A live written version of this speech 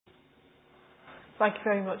Thank you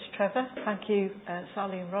very much, Trevor. Thank you,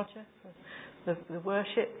 Sally and Roger, for the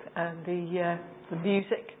worship and the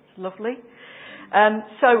music. It's lovely. I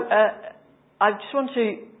just want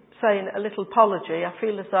to say a little apology. I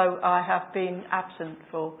feel as though I have been absent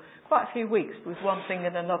for quite a few weeks with one thing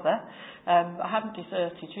and another. I haven't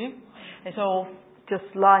deserted you. It's all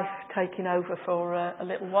just life taking over for a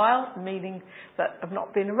little while, meaning that I've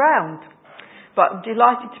not been around. But I'm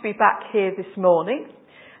delighted to be back here this morning.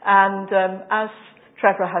 And as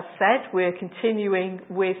Trevor has said, we're continuing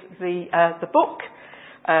with the book.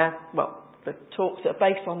 The talks that are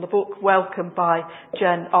based on the book Welcome by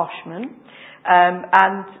Jen Oshman.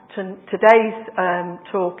 Today's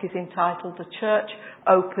talk is entitled The Church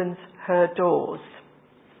Opens Her Doors.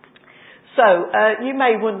 So you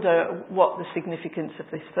may wonder what the significance of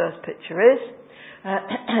this first picture is.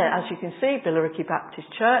 As you can see, Billericay Baptist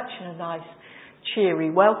Church and a nice cheery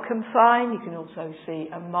welcome sign. You can also see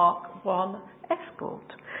a Mark 1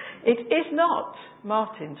 Escort. It is not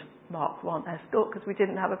Martin's Mark 1 Escort because we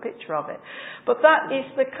didn't have a picture of it. But that is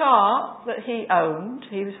the car that he owned.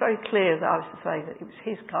 He was very clear that I was to say that it was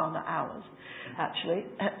his car, not ours, actually.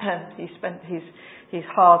 He spent his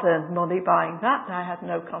hard-earned money buying that. I had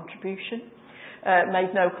no contribution,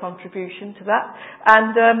 made no contribution to that.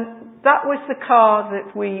 And that was the car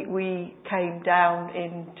that we came down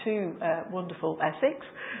into wonderful Essex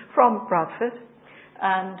from Bradford.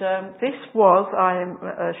 And this was, I am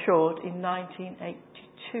assured, in 1982.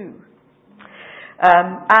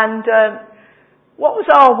 What was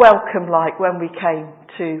our welcome like when we came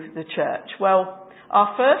to the church? Well,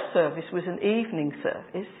 our first service was an evening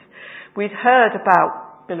service. We'd heard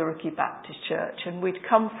about Billericay Baptist Church, and we'd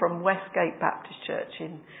come from Westgate Baptist Church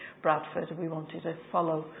in Bradford, and we wanted to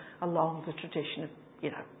follow along the tradition of,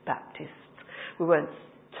 Baptists. We weren't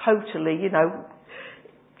totally,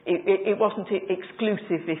 it wasn't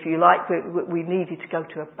exclusive, if you like. We needed to go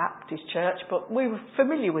to a Baptist church, but we were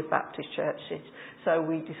familiar with Baptist churches, so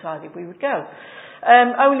we decided we would go.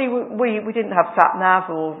 Only we didn't have sat-nav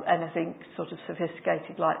or anything sort of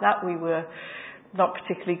sophisticated like that. We were not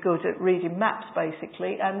particularly good at reading maps,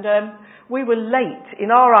 basically, and we were late. In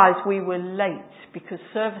our eyes, we were late because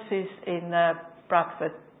services in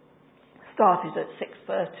Bradford started at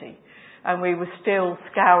 6:30. And we were still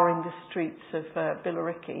scouring the streets of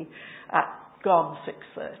Billericay at gone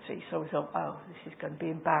 6:30. So we thought, this is going to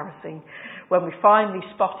be embarrassing. When we finally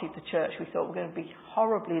spotted the church, we thought we're going to be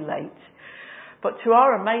horribly late. But to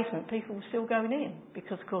our amazement, people were still going in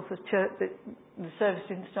because, of course, the service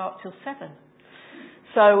didn't start till 7.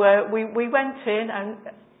 So we went in, and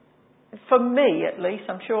for me at least,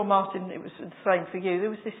 I'm sure Martin, it was the same for you,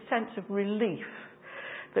 there was this sense of relief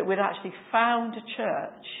that we'd actually found a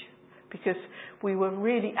church, because we were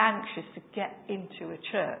really anxious to get into a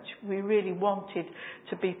church. We really wanted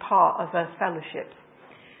to be part of a fellowship.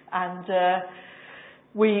 And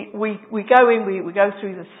we go in, we go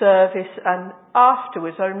through the service, and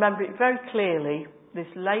afterwards, I remember it very clearly,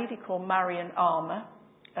 this lady called Marion Armour,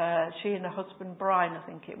 she and her husband Brian, I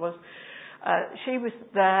think it was, she was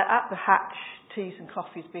there at the hatch, teas and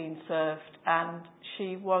coffees being served, and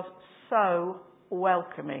she was so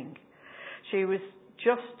welcoming. She was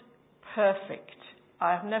just perfect.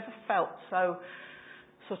 I have never felt so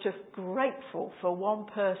sort of grateful for one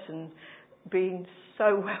person being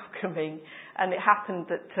so welcoming. And it happened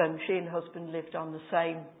that she and her husband lived on the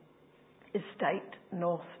same estate,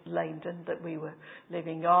 North Leyden, that we were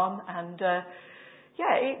living on. And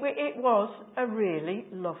it was a really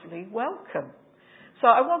lovely welcome. So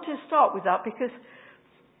I wanted to start with that because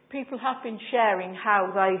people have been sharing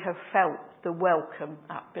how they have felt the welcome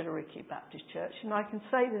at Billericay Baptist Church, and I can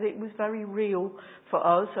say that it was very real for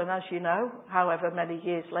us. And as you know, however many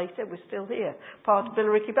years later, we're still here, part of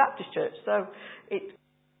Billericay Baptist Church. So it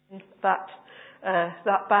wasn't that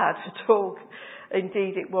bad at all.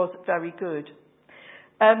 Indeed, it was very good.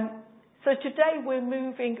 So today we're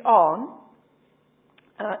moving on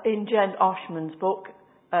in Jen Oshman's book,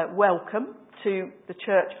 Welcome, to The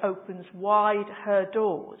Church Opens Wide Her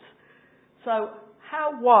Doors. So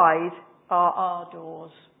how wide are our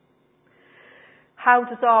doors? How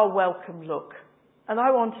does our welcome look? And I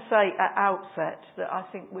want to say at outset that I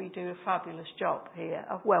think we do a fabulous job here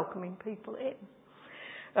of welcoming people in.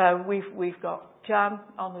 We've got Jan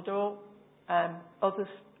on the door, others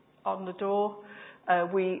on the door.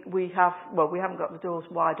 We haven't got the doors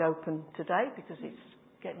wide open today because it's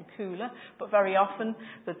getting cooler, but very often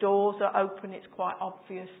the doors are open. It's quite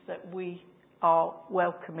obvious that we are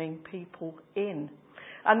welcoming people in.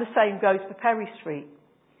 And the same goes for Perry Street.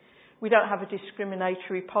 We don't have a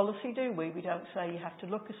discriminatory policy, do we? We don't say you have to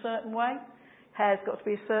look a certain way, hair's got to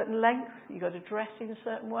be a certain length. You've got to dress in a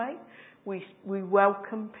certain way. We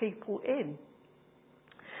welcome people in.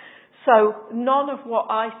 So none of what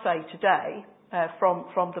I say today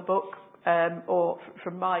from the book or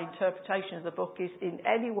from my interpretation of the book is in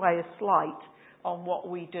any way a slight on what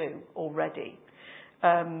we do already.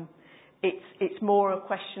 It's more a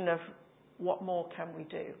question of what more can we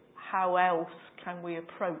do? How else can we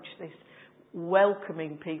approach this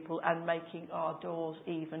welcoming people and making our doors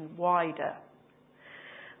even wider?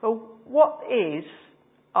 Well, what is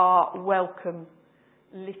our welcome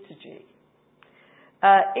liturgy?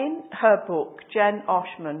 In her book, Jen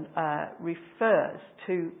Oshman refers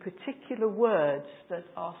to particular words that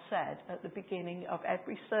are said at the beginning of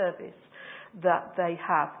every service that they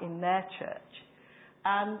have in their church.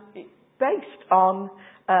 And it's based on,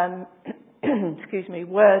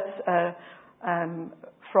 words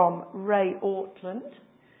from Ray Ortland,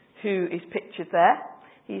 who is pictured there.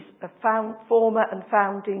 He's a former and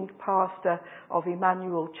founding pastor of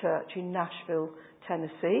Emmanuel Church in Nashville,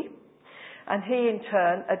 Tennessee. And he in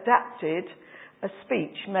turn adapted a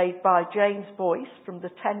speech made by James Boyce from the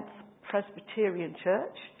 10th Presbyterian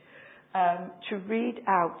Church to read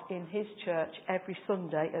out in his church every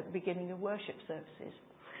Sunday at the beginning of worship services.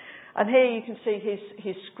 And here you can see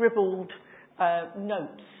his scribbled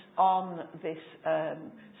notes on this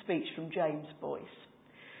speech from James Boyce.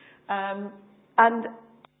 And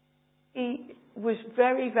he was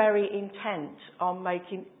very, very intent on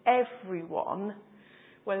making everyone,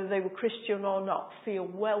 whether they were Christian or not, feel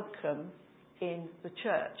welcome in the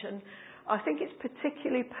church. And I think it's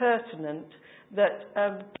particularly pertinent that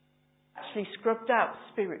actually scrubbed out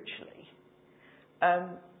spiritually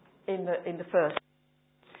in the first.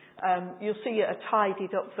 You'll see a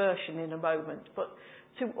tidied up version in a moment. But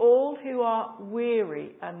to all who are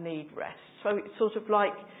weary and need rest. So it's sort of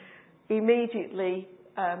like immediately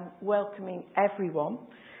welcoming everyone.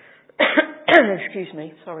 Excuse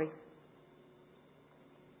me, sorry.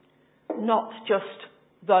 Not just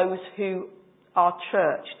those who are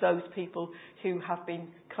church, those people who have been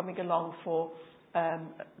coming along for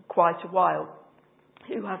quite a while,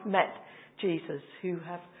 who have met Jesus, who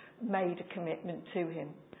have made a commitment to him,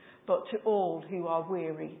 but to all who are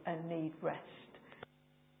weary and need rest.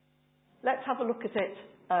 Let's have a look at it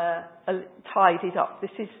tidied up.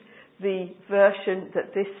 This is the version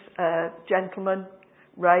that this gentleman,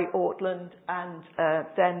 Ray Ortland, and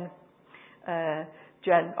then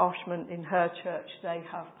Jen Oshman in her church, they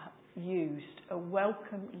have used a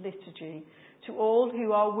welcome liturgy to all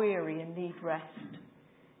who are weary and need rest,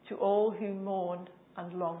 to all who mourn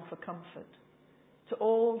and long for comfort, to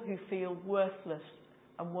all who feel worthless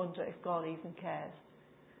and wonder if God even cares,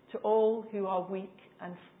 to all who are weak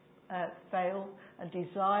and fail and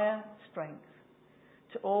desire strength,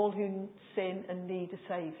 to all who sin and need a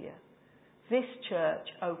saviour. This church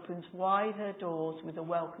opens wide her doors with a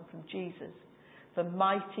welcome from Jesus, the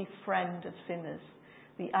mighty friend of sinners,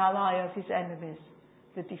 the ally of his enemies,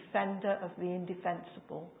 the defender of the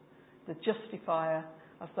indefensible, the justifier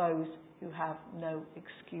of those who have no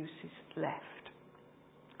excuses left.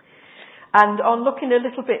 And on looking a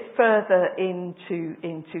little bit further into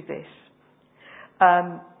this,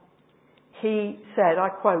 he said, I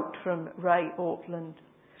quote from Ray Ortland,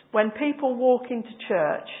 "When people walk into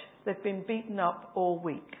church, they've been beaten up all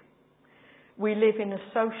week. We live in a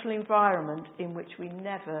social environment in which we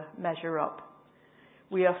never measure up.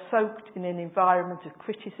 We are soaked in an environment of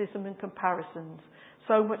criticism and comparisons,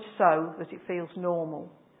 so much so that it feels normal.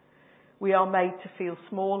 We are made to feel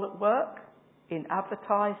small at work, in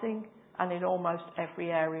advertising, and in almost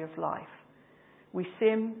every area of life. We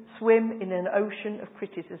swim in an ocean of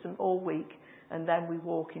criticism all week, and then we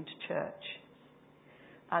walk into church."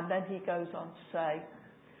 And then he goes on to say,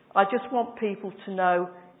 "I just want people to know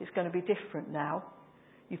it's going to be different now.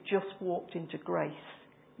 You've just walked into grace.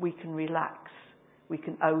 We can relax. We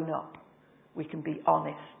can own up. We can be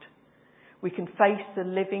honest. We can face the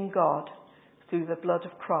living God through the blood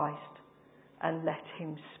of Christ and let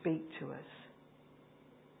him speak to us."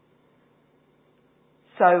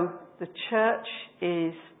 So the church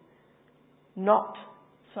is not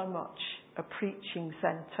so much a preaching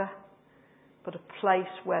centre, but a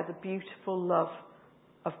place where the beautiful love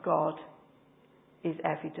of God is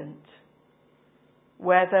evident,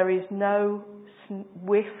 where there is no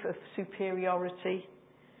whiff of superiority,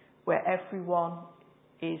 where everyone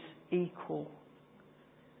is equal.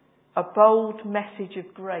 A bold message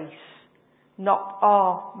of grace, not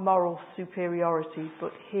our moral superiority,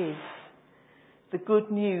 but his. The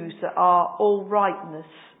good news that our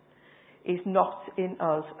all-rightness is not in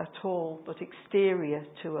us at all, but exterior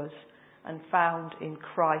to us and found in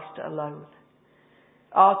Christ alone.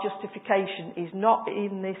 Our justification is not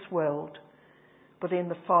in this world, but in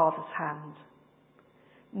the Father's hand.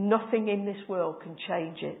 Nothing in this world can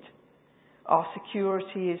change it. Our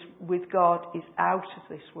security is with God is out of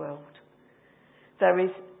this world. There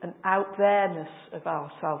is an out there-ness of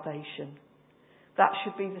our salvation. That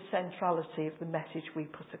should be the centrality of the message we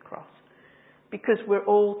put across. Because we're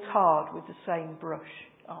all tarred with the same brush,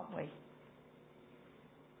 aren't we?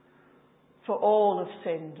 For all have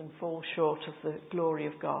sinned and fall short of the glory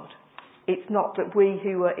of God. It's not that we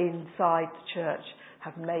who are inside the church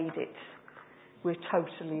have made it. We're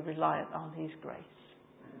totally reliant on His grace.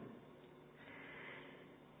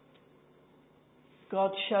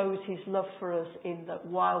 God shows His love for us in that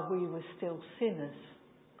while we were still sinners,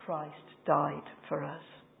 Christ died for us.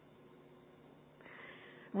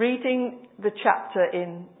 Reading the chapter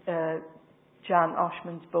in Jan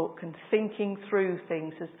Oshman's book and thinking through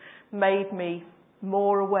things has made me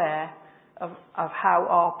more aware of how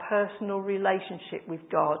our personal relationship with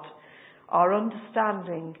God, our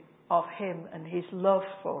understanding of Him and His love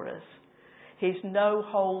for us, His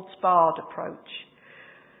no-holds-barred approach,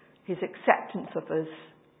 His acceptance of us,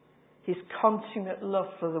 His consummate love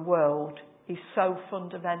for the world is so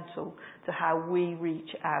fundamental to how we reach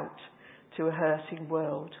out to a hurting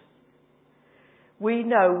world. We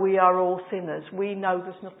know we are all sinners. We know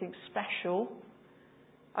there's nothing special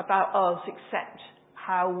about us except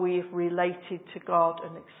how we've related to God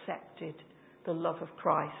and accepted the love of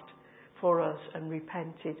Christ for us and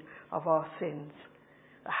repented of our sins.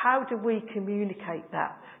 How do we communicate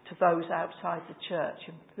that to those outside the church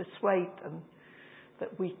and persuade them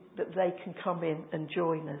that they can come in and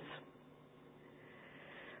join us?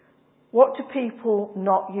 What do people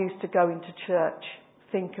not used to going to church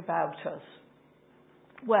think about us?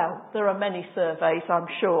 Well, there are many surveys, I'm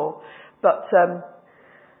sure, but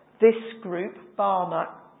this group, Barna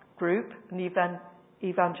Group, an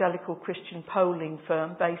evangelical Christian polling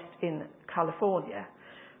firm based in California,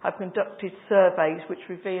 have conducted surveys which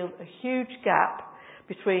reveal a huge gap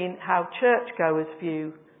between how churchgoers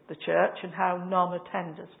view the church and how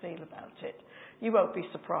non-attenders feel about it. You won't be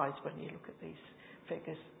surprised when you look at these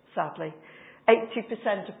figures, sadly.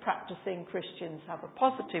 80% of practicing Christians have a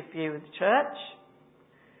positive view of the church.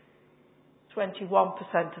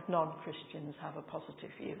 21% of non-Christians have a positive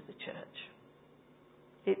view of the church.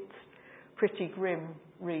 It's pretty grim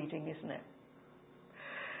reading, isn't it?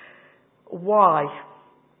 Why?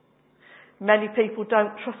 Many people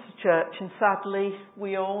don't trust the church, and sadly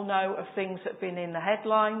we all know of things that have been in the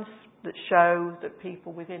headlines that show that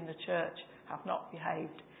people within the church have not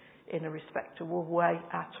behaved in a respectable way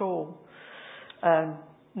at all.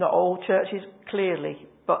 Not all churches, clearly,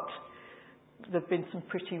 but there have been some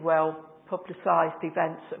pretty well publicised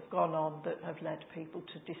events that have gone on that have led people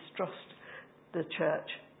to distrust the church.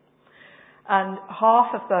 And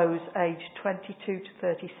half of those aged 22 to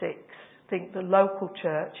 36 think the local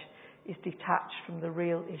church is detached from the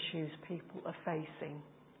real issues people are facing.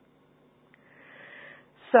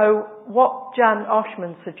 So what Jan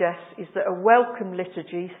Oshman suggests is that a welcome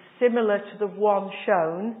liturgy similar to the one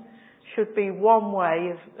shown should be one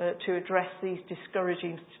way to address these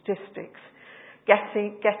discouraging statistics,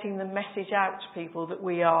 getting the message out to people that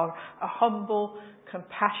we are a humble,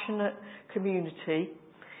 compassionate community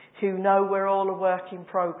who know we're all a work in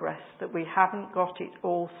progress, that we haven't got it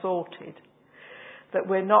all sorted, that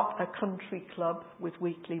we're not a country club with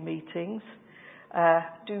weekly meetings,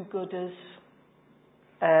 do-gooders,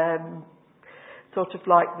 sort of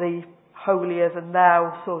like the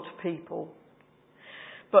holier-than-thou sort of people.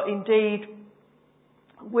 But indeed,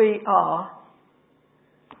 we are,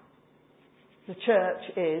 the church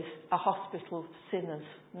is a hospital for sinners,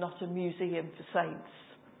 not a museum for saints.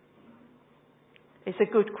 It's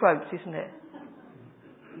a good quote, isn't it?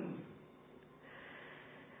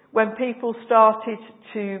 When people started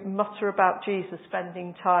to mutter about Jesus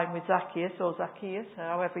spending time with Zacchaeus,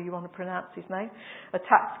 however you want to pronounce his name, a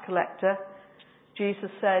tax collector,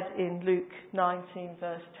 Jesus said in Luke 19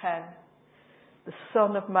 verse 10, "The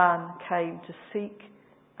Son of Man came to seek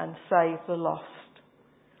and save the lost."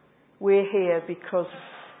 We're here because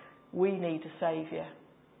we need a saviour.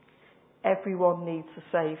 Everyone needs a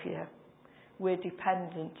saviour. We're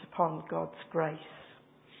dependent upon God's grace.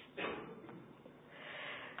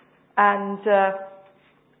 And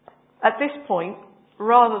at this point,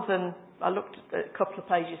 rather than, I looked at a couple of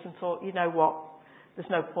pages and thought, you know what, there's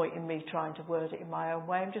no point in me trying to word it in my own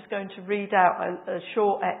way. I'm just going to read out a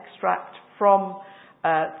short extract from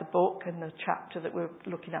the book and the chapter that we're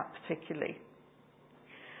looking at particularly.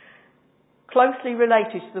 Closely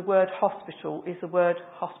related to the word hospital is the word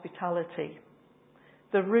hospitality.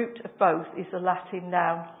 The root of both is the Latin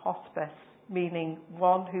noun hospes, meaning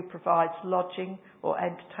one who provides lodging or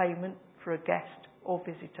entertainment for a guest or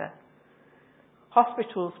visitor.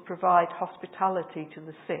 Hospitals provide hospitality to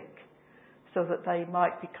the sick so that they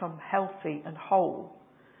might become healthy and whole.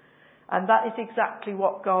 And that is exactly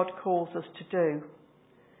what God calls us to do.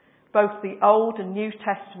 Both the Old and New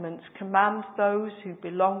Testaments command those who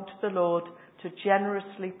belong to the Lord to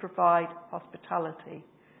generously provide hospitality.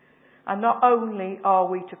 And not only are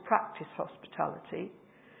we to practice hospitality,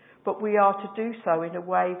 but we are to do so in a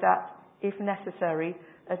way that, if necessary,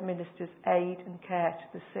 administers aid and care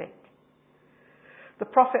to the sick. The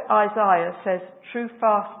prophet Isaiah says true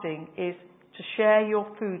fasting is to share your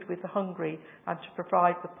food with the hungry and to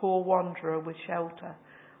provide the poor wanderer with shelter.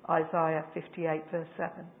 Isaiah 58 verse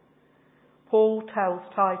 7. Paul tells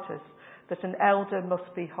Titus that an elder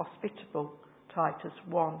must be hospitable. Titus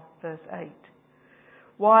 1 verse 8.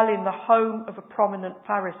 While in the home of a prominent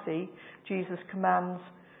Pharisee, Jesus commands,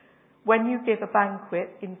 when you give a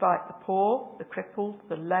banquet, invite the poor, the crippled,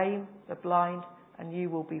 the lame, the blind, and you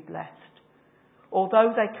will be blessed.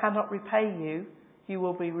 Although they cannot repay you, you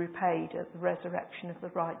will be repaid at the resurrection of the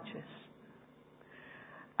righteous.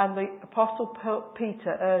 And the Apostle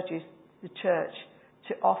Peter urges the church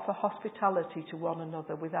to offer hospitality to one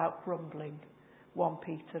another without grumbling. 1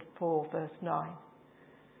 Peter 4 verse 9.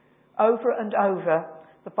 Over and over,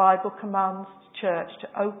 the Bible commands the church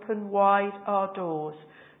to open wide our doors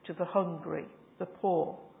to the hungry, the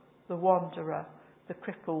poor, the wanderer, the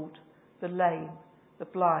crippled, the lame, the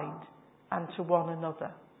blind, and to one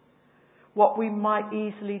another. What we might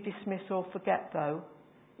easily dismiss or forget, though,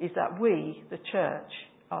 is that we, the church,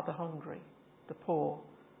 are the hungry, the poor,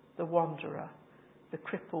 the wanderer, the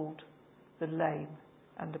crippled, the lame,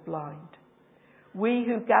 and the blind. We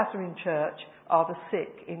who gather in church are the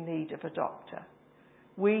sick in need of a doctor.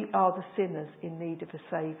 We are the sinners in need of a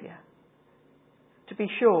saviour. To be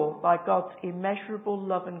sure, by God's immeasurable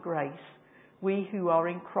love and grace, we who are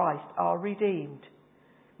in Christ are redeemed.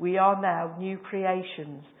 We are now new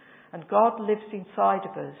creations, and God lives inside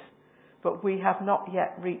of us, but we have not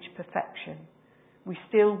yet reached perfection. We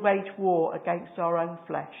still wage war against our own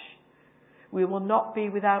flesh. We will not be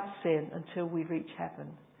without sin until we reach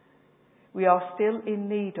heaven. We are still in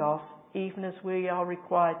need of, even as we are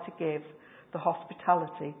required to give, the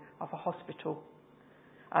hospitality of a hospital.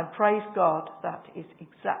 And praise God, that is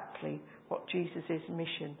exactly what Jesus'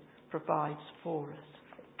 mission provides for us.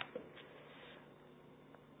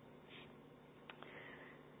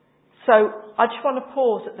 So I just want to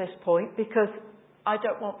pause at this point, because I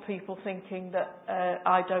don't want people thinking that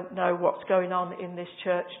I don't know what's going on in this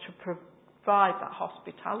church to provide that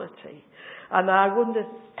hospitality. And I wonder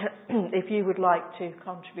if you would like to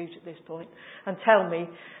contribute at this point and tell me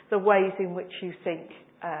the ways in which you think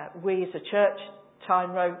we as a church,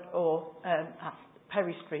 Thynne Road or at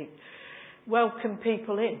Perry Street, welcome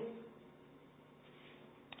people in.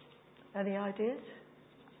 Any ideas?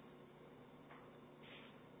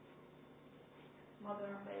 Mother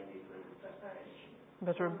and baby for preparation.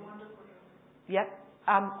 Mother and Wonderful. yep,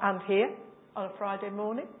 and here on a Friday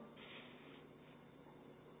morning.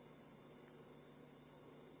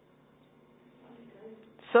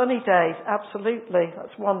 Sunny days, absolutely.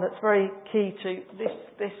 That's one that's very key to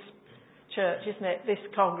this church, isn't it? This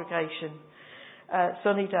congregation.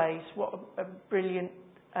 Sunny days, what a brilliant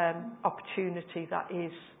opportunity that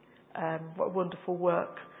is. What wonderful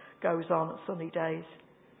work goes on at sunny days.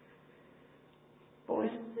 Boys.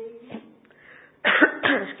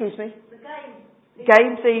 Excuse me. The game.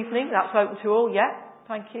 Games evening, that's open to all, yeah.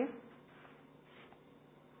 Thank you.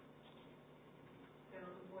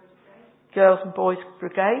 Girls and Boys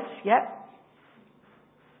Brigades, yeah.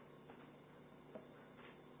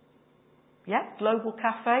 Yeah, Global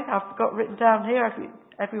Cafe, I've got written down here.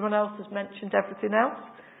 Everyone else has mentioned everything else.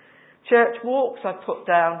 Church walks I've put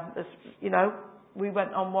down. As you know, we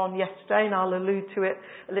went on one yesterday, and I'll allude to it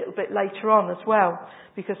a little bit later on as well,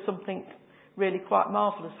 because something really quite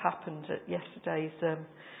marvellous happened at yesterday's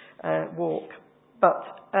walk.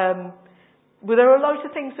 But there are loads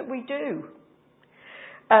of things that we do.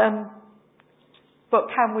 But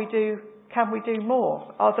can we do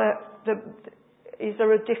more? Is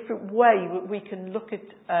there a different way that we can look at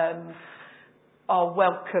our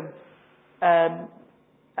welcome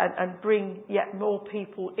and bring yet more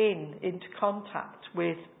people into contact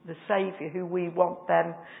with the Saviour who we want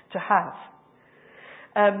them to have?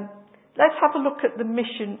 Let's have a look at the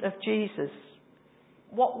mission of Jesus.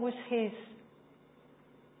 What was his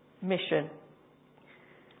mission?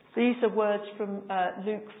 These are words from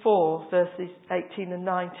Luke 4, verses 18 and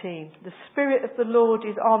 19. The Spirit of the Lord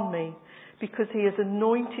is on me, because he has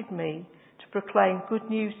anointed me to proclaim good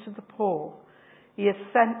news to the poor. He has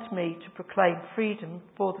sent me to proclaim freedom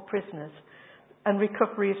for the prisoners and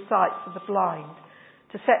recovery of sight for the blind,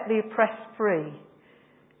 to set the oppressed free,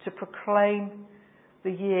 to proclaim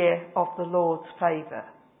the year of the Lord's favour.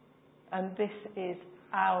 And this is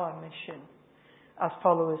our mission as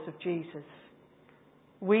followers of Jesus.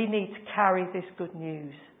 We need to carry this good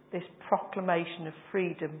news, this proclamation of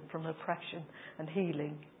freedom from oppression and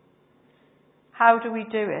healing. How do we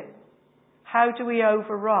do it? How do we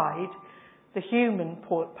override the human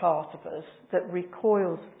part of us that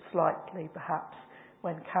recoils slightly, perhaps,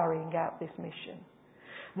 when carrying out this mission?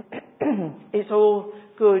 It's all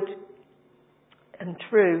good and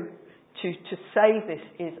true to say this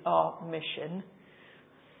is our mission,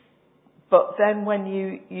 but then when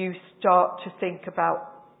you start to think about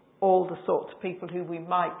all the sorts of people who we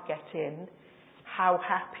might get in, how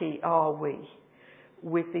happy are we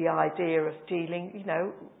with the idea of dealing,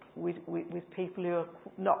 with people who are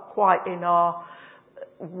not quite in our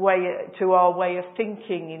way of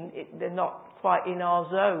thinking, they're not quite in our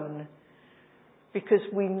zone, because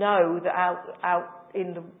we know that out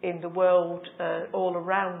in the world all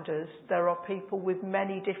around us there are people with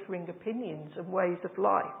many differing opinions and ways of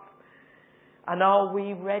life. And are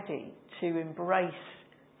we ready to embrace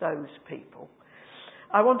those people?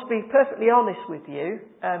 I want to be perfectly honest with you,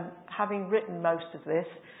 having written most of this,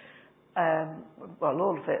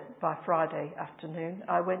 all of it by Friday afternoon,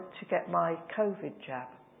 I went to get my COVID jab.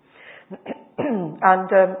 And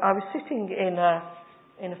I was sitting in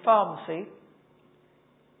a pharmacy,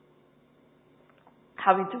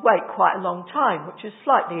 having to wait quite a long time, which is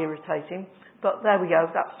slightly irritating, but there we go,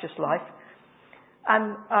 that's just life.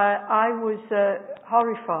 And I was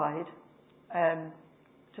horrified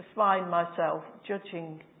to find myself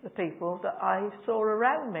judging the people that I saw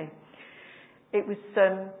around me. It was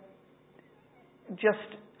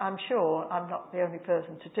I'm sure I'm not the only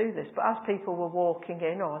person to do this, but as people were walking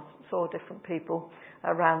in, or I saw different people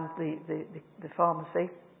around the pharmacy,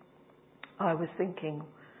 I was thinking,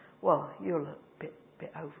 well, you're a bit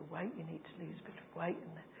overweight, you need to lose a bit of weight,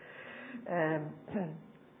 and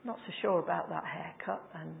not so sure about that haircut,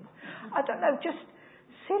 and I don't know, just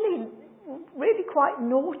silly, really quite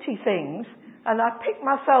naughty things. And I picked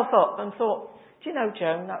myself up and thought, do you know,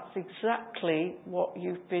 Joan, that's exactly what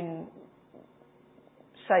you've been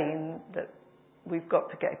saying that we've got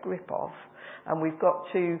to get a grip of, and we've got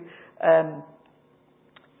to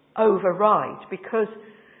override, because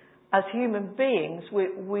as human beings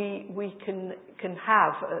we can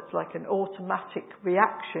have like an automatic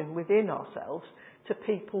reaction within ourselves to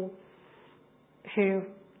people who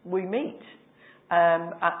we meet,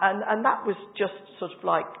 and that was just sort of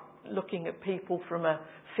like looking at people from a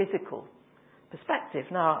physical perspective.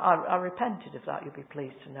 Now I repented of that, you'll be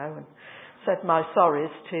pleased to know, and said my sorries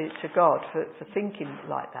to God for thinking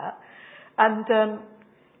like that. And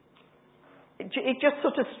it just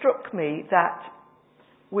sort of struck me that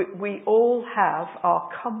we all have our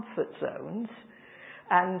comfort zones,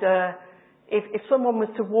 and if someone was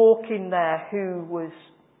to walk in there who was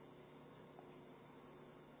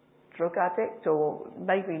drug addict, or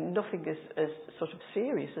maybe nothing as sort of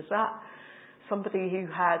serious as that, somebody who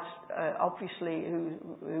had obviously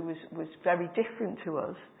who was very different to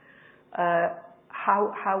us,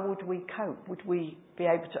 how would we cope? Would we be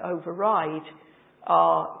able to override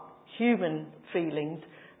our human feelings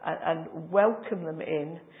and welcome them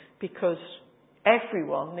in? Because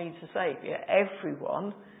everyone needs a saviour,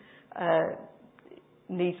 everyone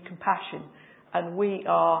needs compassion, and we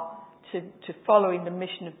are to following the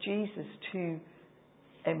mission of Jesus to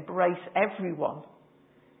embrace everyone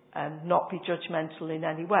and not be judgmental in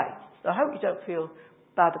any way. So I hope you don't feel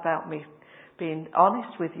bad about me being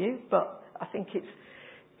honest with you, but I think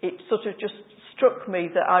it sort of just struck me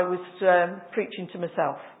that I was preaching to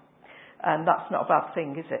myself, and that's not a bad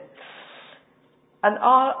thing, is it? And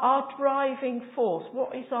our driving force,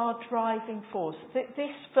 what is our driving force?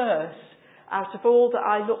 This verse, out of all that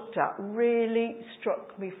I looked at, really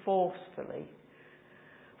struck me forcefully.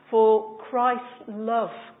 For Christ's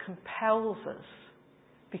love compels us,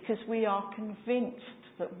 because we are convinced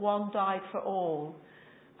that one died for all,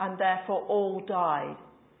 and therefore all died.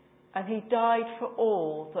 And he died for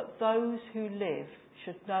all, that those who live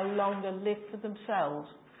should no longer live for themselves,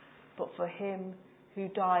 but for him who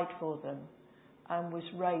died for them and was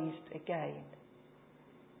raised again.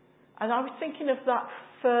 And I was thinking of that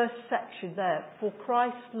first section there. For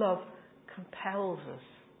Christ's love compels us.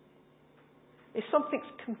 If something's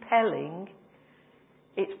compelling,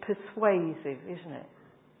 it's persuasive, isn't it?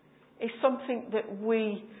 It's something that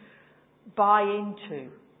we buy into,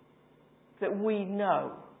 that we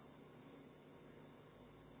know.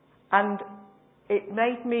 And it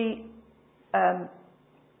made me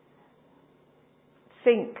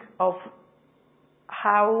think of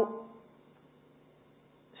how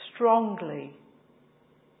strongly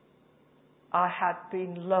I had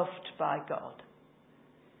been loved by God.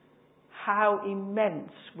 How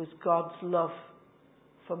immense was God's love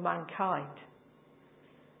for mankind.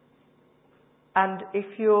 And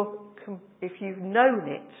if you've known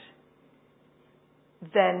it,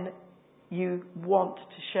 then you want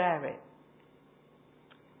to share it.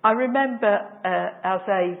 I remember as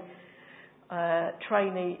a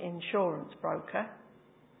trainee insurance broker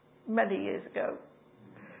many years ago,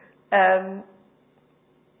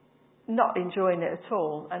 not enjoying it at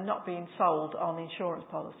all and not being sold on insurance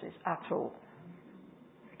policies at all.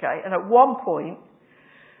 Okay, and at one point,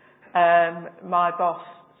 my boss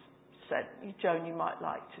said, "Joan, you might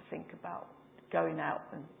like to think about going out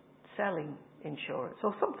and selling insurance,"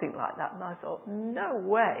 or something like that. And I thought, no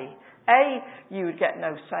way. A, you would get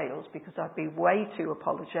no sales because I'd be way too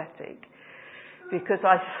apologetic, because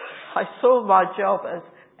I saw my job as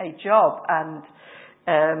a job, and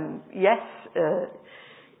yes,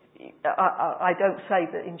 I don't say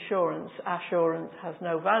that assurance has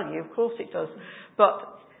no value. Of course it does,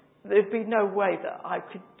 but there'd be no way that I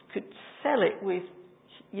could sell it with,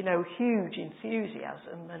 huge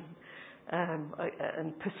enthusiasm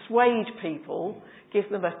and persuade people, give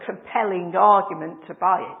them a compelling argument to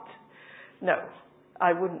buy it. No,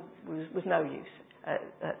 I wouldn't. Was no use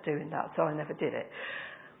at doing that, so I never did it.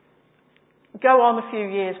 Go on a few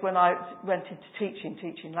years when I went into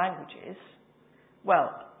teaching languages.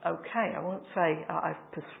 Well, okay, I won't say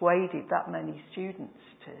I've persuaded that many students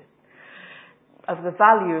of the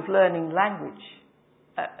value of learning language.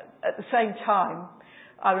 At the same time,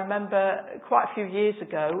 I remember quite a few years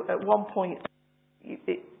ago, at one point,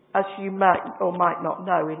 as you might or might not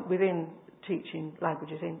know, within teaching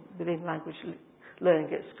languages, within language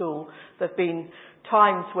learning at school, there have been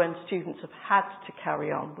times when students have had to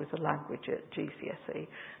carry on with the language at GCSE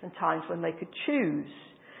and times when they could choose.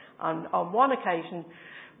 And on one occasion,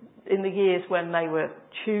 in the years when they were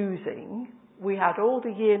choosing, we had all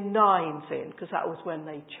the year 9s in, because that was when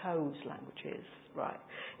they chose languages, right,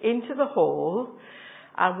 into the hall.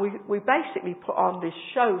 And we basically put on this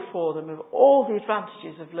show for them of all the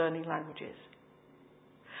advantages of learning languages.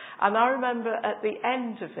 And I remember at the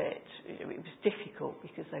end of it, it was difficult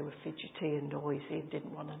because they were fidgety and noisy and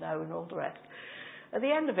didn't want to know and all the rest. At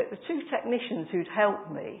the end of it, the two technicians who'd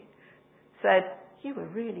helped me said, "You were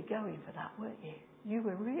really going for that, weren't you? You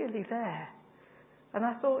were really there." And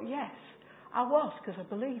I thought, yes, I was, because I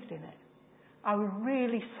believed in it. I was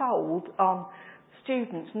really sold on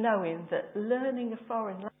students knowing that learning a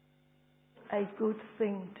foreign language is a good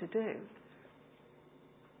thing to do.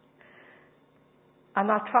 And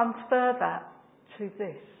I transfer that to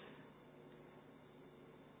this.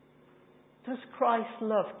 Does Christ's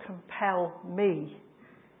love compel me?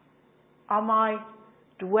 Am I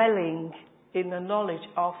dwelling in the knowledge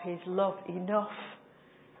of his love enough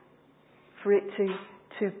for it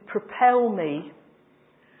to propel me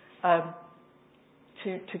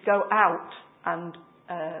to go out and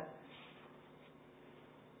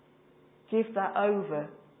give that over,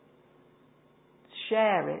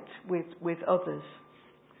 share it with others?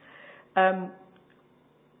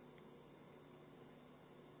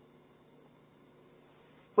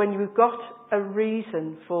 When you've got a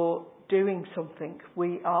reason for doing something,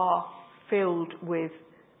 we are filled with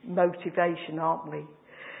motivation, aren't we?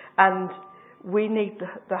 And we need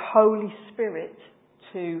the Holy Spirit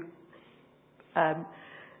to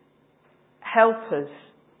help us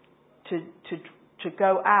to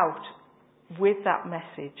go out with that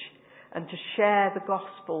message and to share the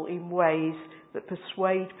gospel in ways that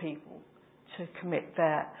persuade people to commit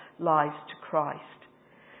their lives to Christ.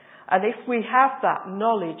 And if we have that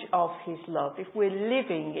knowledge of his love, if we're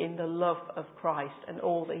living in the love of Christ and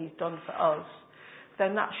all that he's done for us,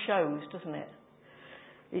 then that shows, doesn't it?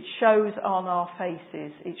 It shows on our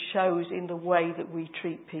faces. It shows in the way that we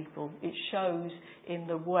treat people. It shows in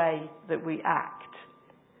the way that we act.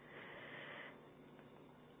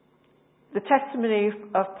 The testimony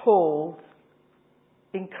of Paul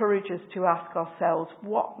encourages us to ask ourselves,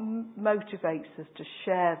 what motivates us to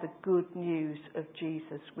share the good news of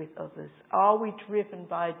Jesus with others? Are we driven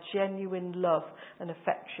by a genuine love and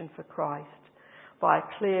affection for Christ, by a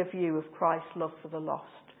clear view of Christ's love for the lost,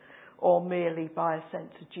 or merely by a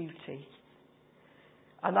sense of duty?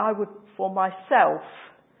 And I would, for myself,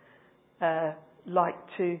 like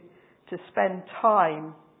to spend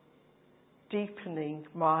time deepening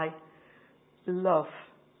my love,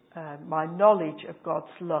 my knowledge of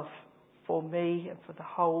God's love for me and for the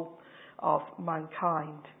whole of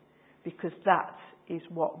mankind, because that is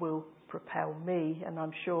what will propel me, and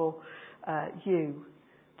I'm sure you,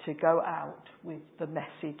 to go out with the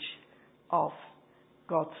message of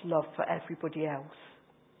God's love for everybody else.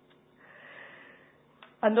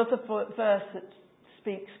 Another verse that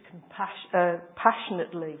speaks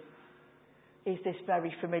passionately is this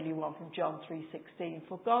very familiar one from John 3:16.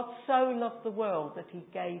 For God so loved the world that he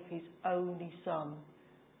gave his only Son,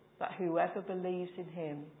 that whoever believes in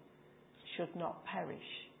him should not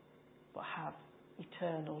perish, but have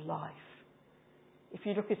eternal life. If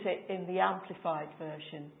you look at it in the Amplified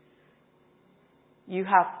version, you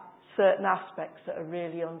have certain aspects that are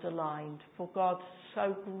really underlined. For God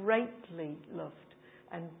so greatly loved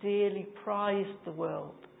and dearly prized the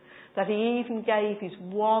world, that he even gave his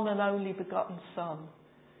one and only begotten Son,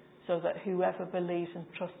 so that whoever believes and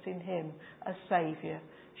trusts in him as Saviour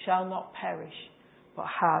shall not perish, but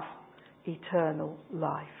have eternal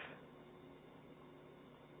life.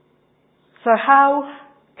 So how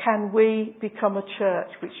can we become a church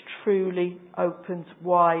which truly opens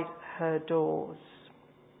wide her doors?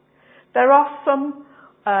 There are some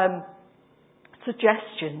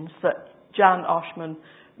suggestions that Jan Oshman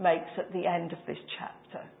makes at the end of this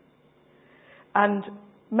chapter. And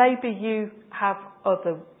maybe you have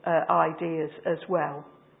other ideas as well.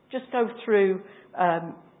 Just go through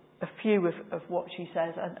a few of what she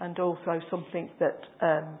says, and also something that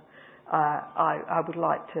I would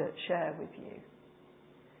like to share with you.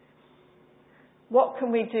 What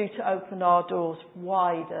can we do to open our doors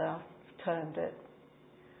wider? I've termed it.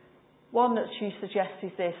 One that she suggests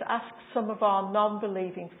is this: ask some of our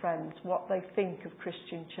non-believing friends what they think of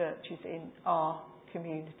Christian churches in our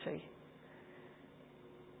community.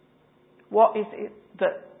 What is it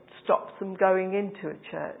that stops them going into a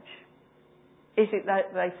church? Is it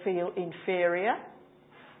that they feel inferior?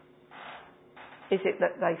 Is it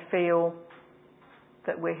that they feel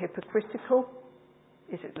that we're hypocritical?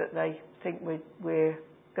 Is it that they think we're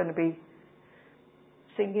going to be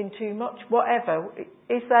singing too much? Whatever.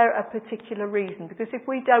 Is there a particular reason? Because if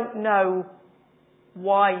we don't know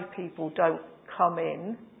why people don't come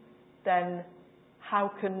in, then how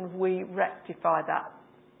can we rectify that?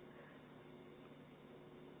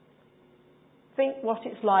 Think what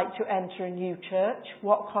it's like to enter a new church.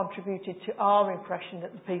 What contributed to our impression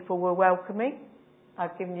that the people were welcoming?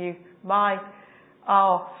 I've given you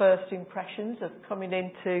our first impressions of coming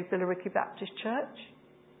into Billericay Baptist Church.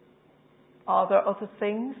 Are there other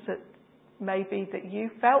things that maybe that you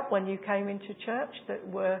felt when you came into church that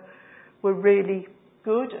were really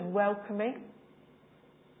good and welcoming?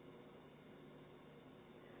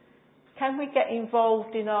 Can we get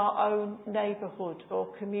involved in our own neighbourhood or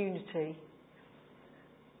community?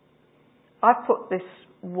 I put this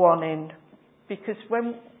one in because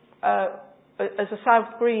when, as a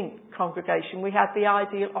South Green congregation, we had the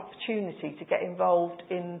ideal opportunity to get involved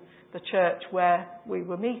in the church where we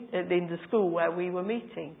were in the school where we were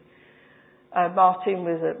meeting. Martin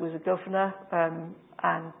was a governor,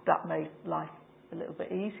 and that made life a little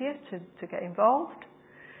bit easier to get involved.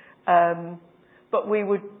 But we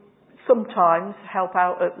would sometimes help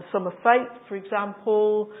out at the Summer Faith, for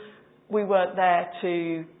example. We weren't there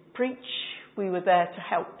to preach, we were there to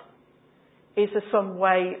help. Is there some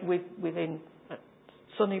way within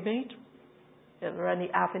Sunnymead, are there any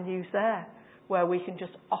avenues there where we can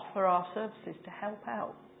just offer our services to help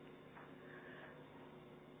out?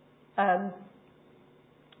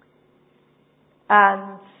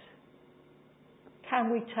 And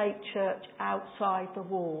can we take church outside the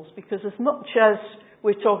walls? Because as much as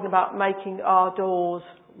we're talking about making our doors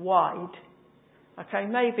wide, okay,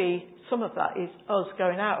 maybe some of that is us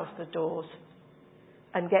going out of the doors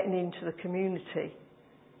and getting into the community.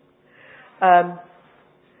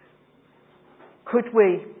 Could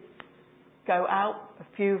we go out, a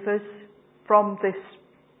few of us, from this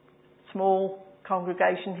small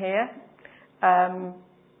congregation here,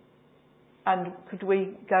 and could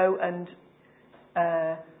we go and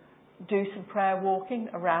do some prayer walking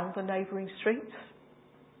around the neighbouring streets?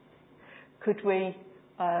 Could we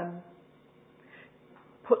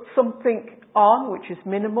put something on which is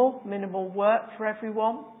minimal work for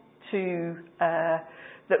everyone, to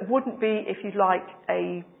that wouldn't be, if you like,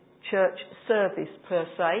 a church service per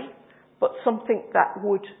se, but something that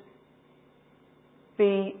would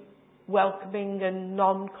be welcoming and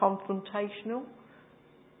non-confrontational?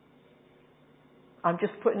 I'm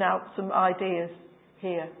just putting out some ideas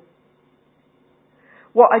here.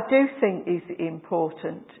 What I do think is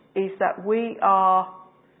important is that we are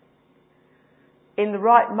in the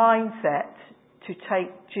right mindset to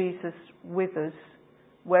take Jesus with us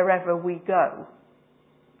wherever we go.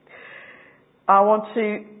 I want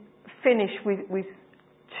to finish with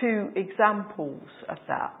two examples of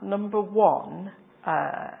that. Number one,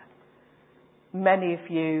 many of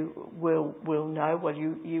you will know, well,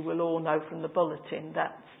 you will all know from the bulletin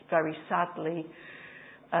that very sadly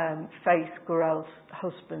Faith Gurrell's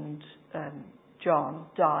husband John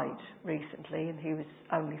died recently, and he was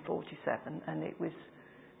only 47, and it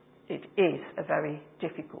is a very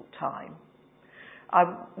difficult time. I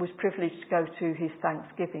was privileged to go to his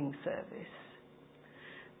Thanksgiving service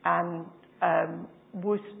and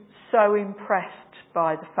was so impressed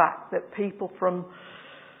by the fact that people from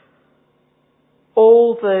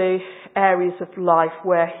all the areas of life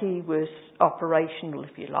where he was operational,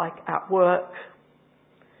 if you like, at work,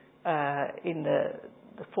 in the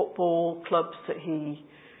football clubs that he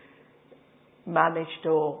managed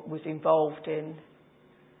or was involved in,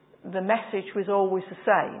 the message was always the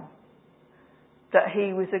same, that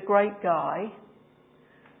he was a great guy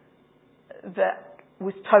that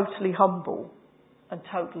was totally humble and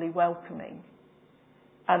totally welcoming.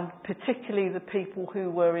 And particularly the people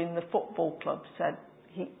who were in the football club said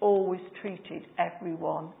he always treated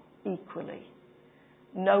everyone equally.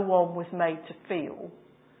 No one was made to feel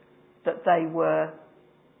that they were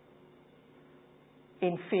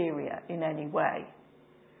inferior in any way.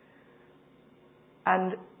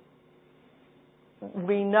 And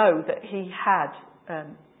we know that he had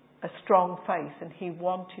a strong faith, and he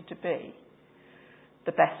wanted to be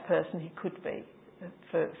the best person he could be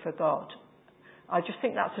for God. I just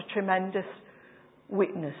think that's a tremendous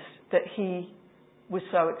witness, that he was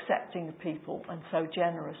so accepting of people and so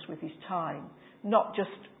generous with his time, not just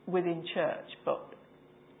within church, but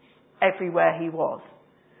everywhere he was.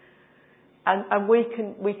 And we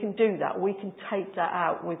can do that. We can take that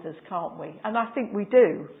out with us, can't we? And I think we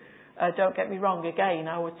do. Don't get me wrong. Again,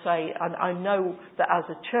 I would say, and I know that as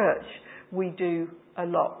a church we do a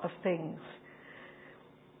lot of things.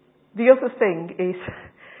 The other thing is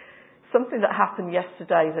something that happened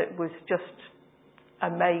yesterday that was just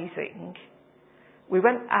amazing. We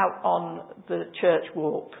went out on the church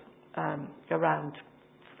walk around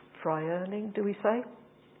Frierling, do we say?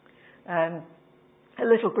 A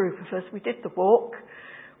little group of us. We did the walk.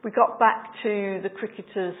 We got back to the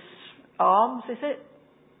Cricketers' Arms, is it?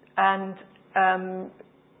 And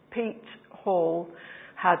Pete Hall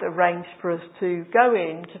had arranged for us to go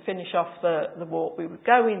in to finish off the walk. We would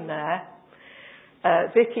go in there.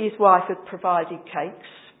 Vicky, his wife, had provided cakes,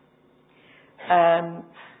 and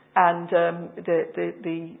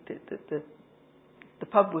the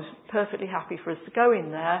pub was perfectly happy for us to go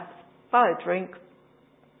in there, buy a drink,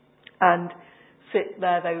 and sit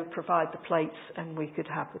there. They would provide the plates, and we could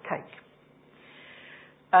have the cake.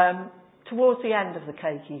 Towards the end of the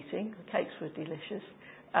cake eating, the cakes were delicious.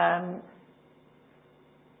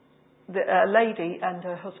 A lady and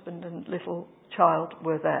her husband and little child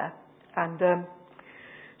were there, and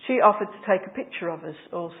she offered to take a picture of us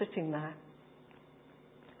all sitting there.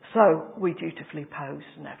 So we dutifully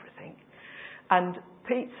posed and everything. And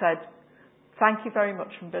Pete said, "Thank you very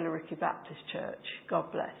much from Billericay Baptist Church.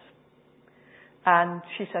 God bless." And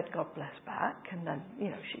she said, "God bless" back. And then,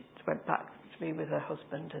 she went back to be with her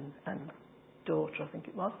husband and daughter, I think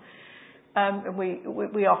it was. And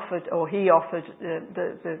we offered, or he offered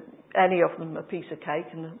any of them a piece of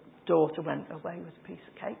cake, and the daughter went away with a piece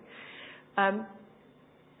of cake.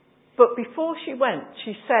 But before she went,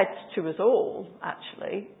 she said to us all,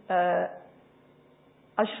 actually, I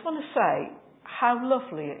just want to say how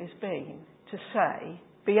lovely it has been to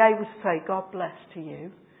be able to say, "God bless" to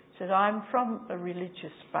you. She said, "I'm from a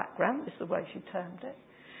religious background," is the way she termed it.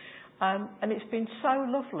 And it's been so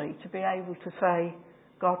lovely to be able to say,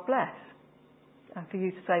 "God bless," and for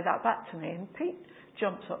you to say that back to me. And Pete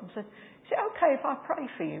jumps up and said, "Is it okay if I pray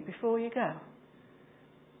for you before you go?"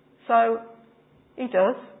 So he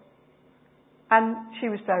does. And she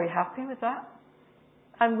was very happy with that,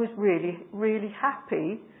 and was really, really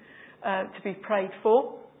happy to be prayed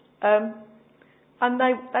for. And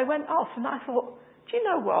they went off, and I thought, do you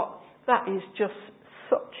know what? That is just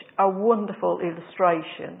such a wonderful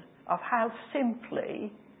illustration of how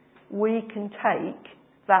simply we can take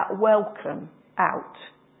that welcome out.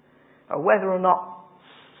 Whether or not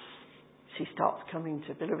she starts coming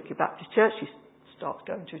to Billericay Baptist Church, she starts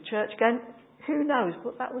going to a church again, who knows?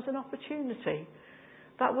 But that was an opportunity.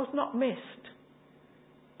 That was not missed.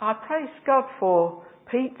 I praise God for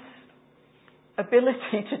Pete's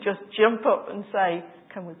ability to just jump up and say,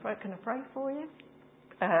 can I pray for you?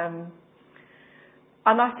 And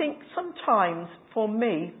I think sometimes for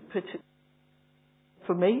me,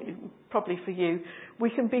 probably for you,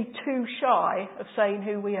 we can be too shy of saying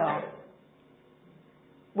who we are.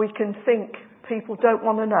 We can think people don't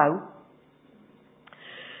want to know.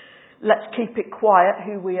 let's keep it quiet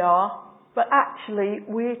who we are. But actually,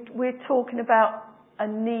 we're talking about a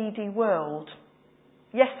needy world.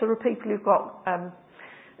 Yes, there are people who've got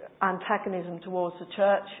antagonism towards the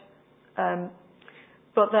church,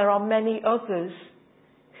 but there are many others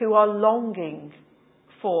who are longing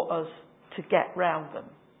for us to get round them,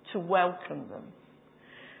 to welcome them,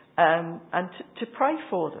 and to pray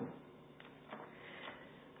for them.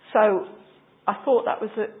 So I thought that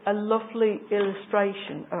was a lovely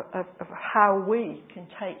illustration of how we can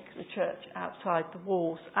take the church outside the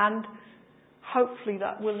walls, and hopefully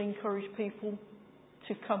that will encourage people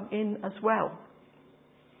to come in as well.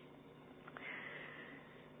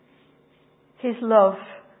 His love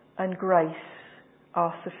and grace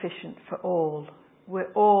are sufficient for all.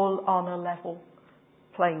 We're all on a level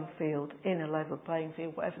playing field, in a level playing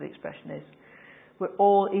field, whatever the expression is. We're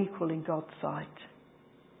all equal in God's sight.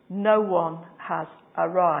 No one has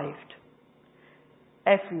arrived.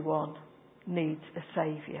 Everyone needs a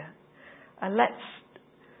saviour. And let's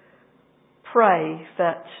pray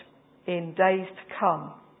that in days to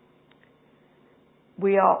come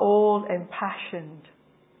we are all impassioned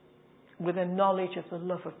with a knowledge of the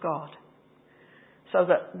love of God, so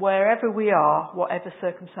that wherever we are, whatever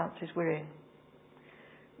circumstances we're in,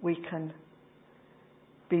 we can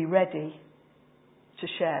be ready to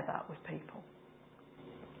share that with people.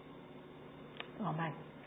 Amen.